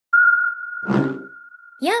Yum,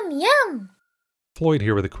 yum! Floyd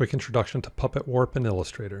here with a quick introduction to Puppet Warp in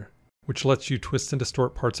Illustrator, which lets you twist and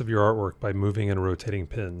distort parts of your artwork by moving and rotating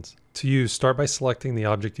pins. To use, start by selecting the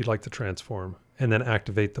object you'd like to transform, and then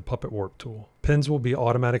activate the Puppet Warp tool. Pins will be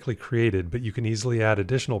automatically created, but you can easily add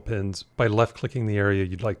additional pins by left-clicking the area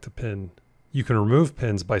you'd like to pin. You can remove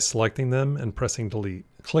pins by selecting them and pressing delete.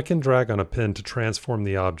 Click and drag on a pin to transform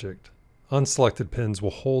the object. Unselected pins will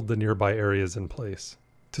hold the nearby areas in place.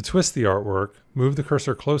 To twist the artwork, move the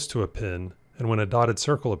cursor close to a pin, and when a dotted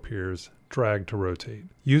circle appears, drag to rotate.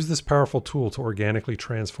 Use this powerful tool to organically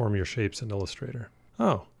transform your shapes in Illustrator.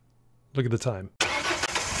 Oh, look at the time.